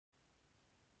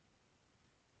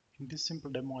In this simple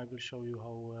demo, I will show you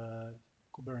how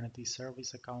Kubernetes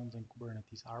ServiceAccounts and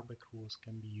Kubernetes RBAC rules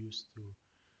can be used to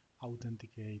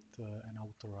authenticate and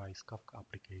authorize Kafka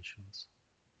applications.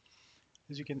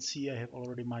 As you can see, I have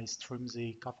already my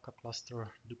Strimzi Kafka cluster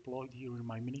deployed here in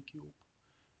my Minikube,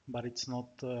 but it's not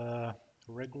a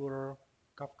regular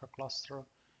Kafka cluster.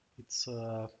 It's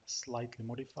slightly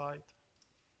modified.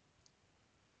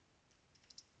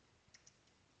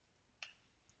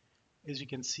 As you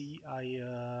can see,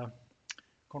 I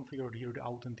configured here the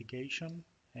authentication,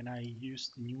 and I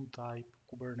used new type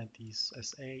Kubernetes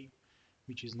SA,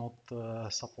 which is not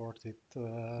supported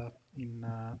in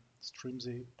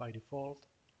Strimzi by default,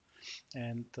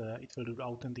 and it will do the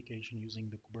authentication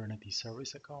using the Kubernetes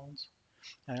ServiceAccounts.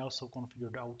 I also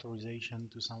configured the authorization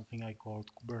to something I called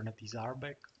Kubernetes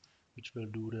RBAC, which will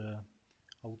do the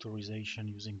authorization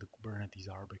using the Kubernetes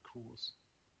RBAC rules.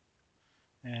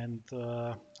 And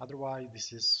otherwise,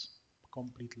 this is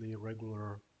completely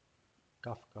regular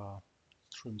Kafka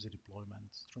Strimzi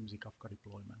Kafka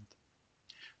deployment.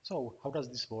 So how does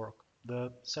this work?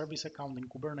 The service account in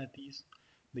Kubernetes,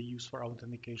 they use for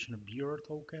authentication a bearer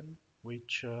token,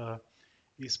 which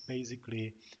is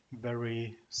basically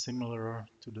very similar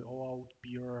to the OAuth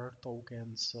bearer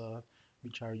tokens,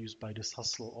 which are used by the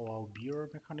SASL OAuth bearer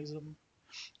mechanism.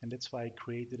 And that's why I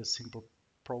created a simple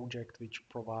project which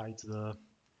provides the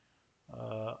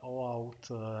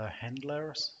OAuth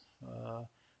handlers,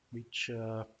 which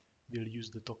will use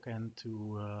the token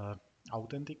to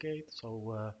authenticate.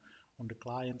 So on the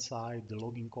client side, the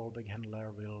login callback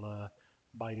handler will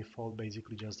by default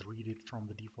basically just read it from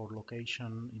the default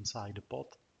location inside the pod.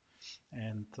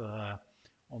 And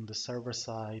on the server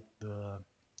side, the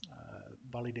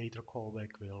validator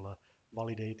callback will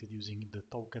validate it using the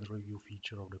token review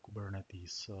feature of the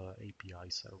Kubernetes API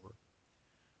server.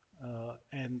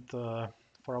 And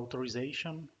for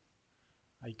authorization,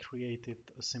 I created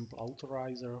a simple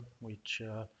authorizer which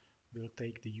will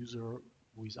take the user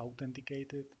who is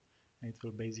authenticated, and it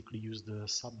will basically use the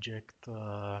subject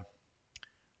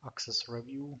access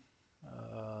review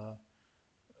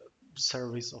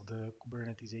service of the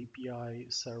Kubernetes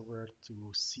API server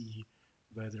to see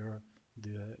whether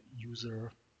the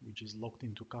user which is logged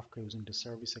into Kafka using the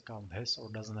service account has or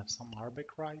doesn't have some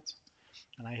RBAC rights.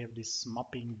 And I have this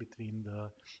mapping between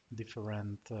the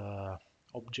different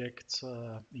objects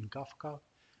in Kafka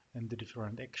and the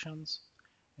different actions,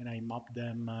 and I map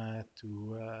them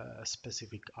to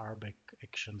specific RBAC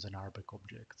actions and RBAC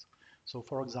objects. So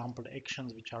for example, the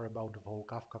actions which are about the whole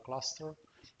Kafka cluster,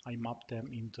 I map them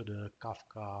into the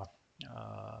Kafka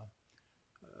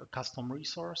custom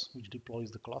resource which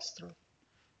deploys the cluster.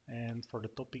 And for the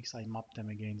topics, I map them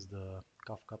against the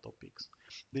Kafka topics.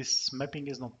 This mapping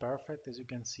is not perfect. As you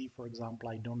can see, for example,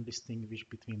 I don't distinguish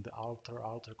between the alter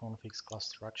configs,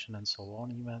 cluster action, and so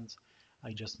on events.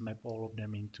 I just map all of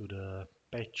them into the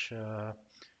patch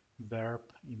verb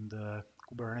in the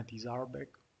Kubernetes RBAC.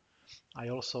 I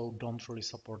also don't really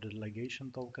support the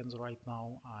delegation tokens right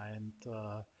now, and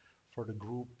for the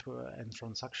group and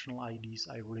transactional IDs,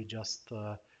 I really just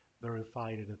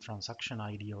verify that the transaction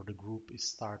ID or the group is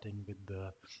starting with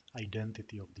the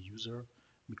identity of the user,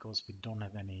 because we don't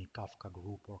have any Kafka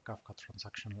group or Kafka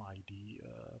transactional ID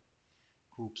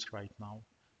groups right now.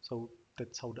 So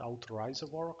that's how the authorizer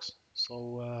works.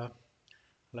 So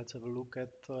let's have a look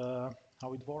at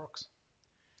how it works.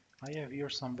 I have here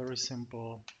some very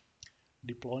simple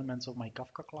deployments of my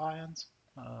Kafka clients.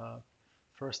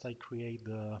 First, I create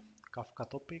the Kafka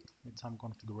topic with some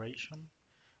configuration.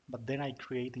 But then I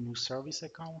create a new service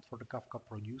account for the Kafka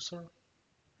producer.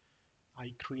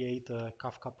 I create a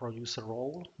Kafka producer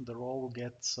role. The role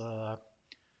gets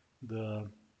the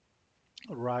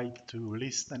right to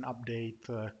list and update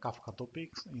Kafka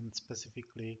topics, in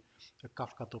specifically a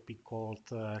Kafka topic called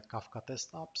Kafka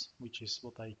test apps, which is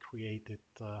what I created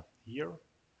here.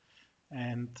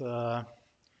 And I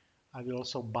will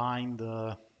also bind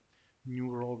the new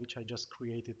role which I just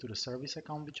created to the service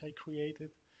account which I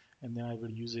created. And then I will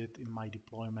use it in my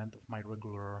deployment of my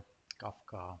regular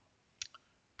Kafka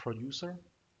producer.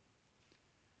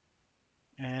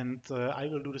 And I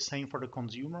will do the same for the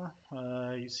consumer.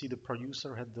 You see the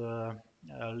producer had the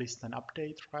list and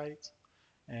update rights,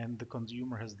 and the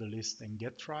consumer has the list and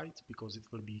get rights, because it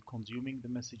will be consuming the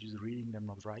messages, reading them,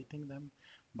 not writing them,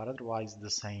 but otherwise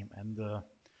the same. And the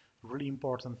really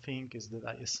important thing is that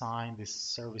I assign this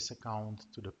service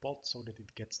account to the pod so that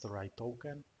it gets the right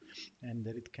token and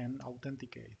that it can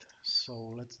authenticate.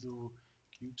 So let's do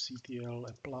kubectl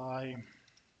apply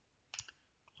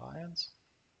clients.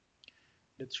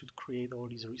 That should create all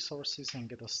these resources and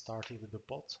get us started with the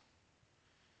pod.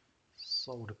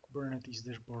 So the Kubernetes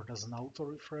dashboard does an auto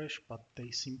refresh, but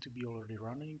they seem to be already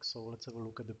running. So let's have a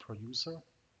look at the producer.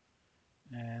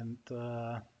 And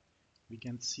we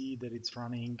can see that it's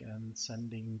running and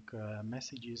sending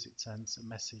messages. It sends a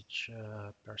message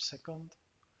per second.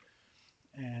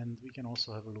 And we can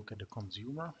also have a look at the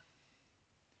consumer,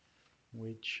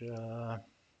 which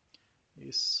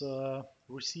is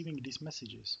receiving these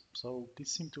messages. So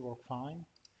this seems to work fine.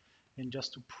 And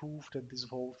just to prove that this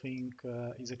whole thing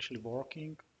is actually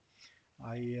working,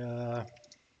 I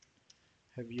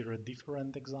have here a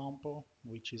different example,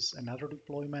 which is another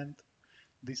deployment.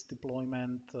 This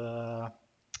deployment will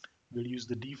use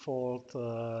the default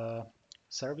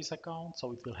service account,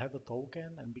 so it will have a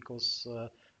token, and because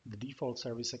the default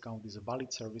service account is a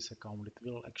valid service account, it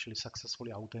will actually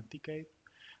successfully authenticate.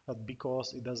 But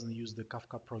because it doesn't use the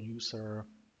Kafka producer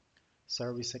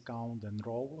service account and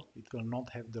role, it will not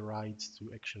have the rights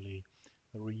to actually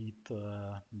read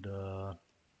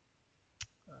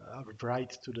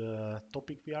write to the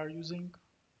topic we are using.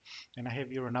 And I have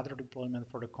here another deployment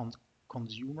for the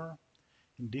consumer.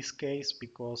 In this case,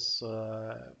 because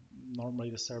normally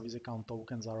the service account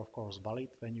tokens are of course valid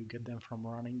when you get them from a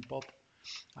running bot,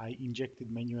 I injected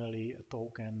manually a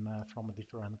token from a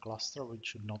different cluster which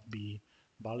should not be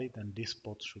valid, and this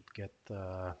bot should get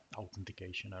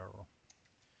authentication error.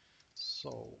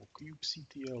 So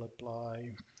kubectl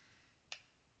apply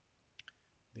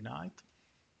denied.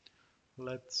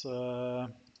 Let's have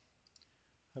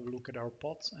a look at our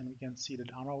pods, and we can see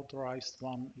that unauthorized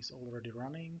one is already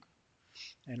running,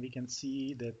 and we can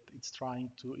see that it's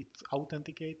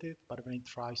authenticated, but when it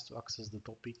tries to access the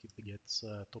topic, it gets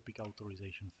topic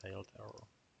authorization failed error.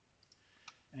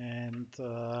 And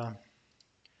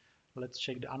let's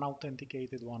check the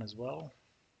unauthenticated one as well.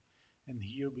 And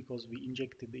here, because we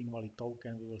injected the invalid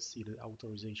token, we will see that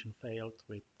authorization failed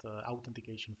with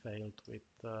authentication failed with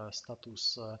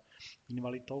status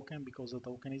invalid token because the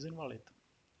token is invalid.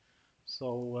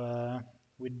 So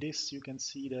with this, you can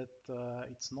see that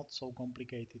it's not so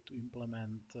complicated to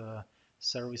implement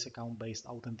service account based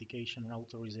authentication and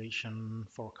authorization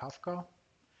for Kafka.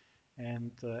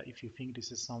 And if you think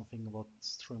this is something what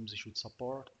Strimzi should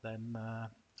support, then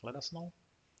let us know.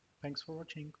 Thanks for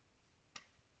watching.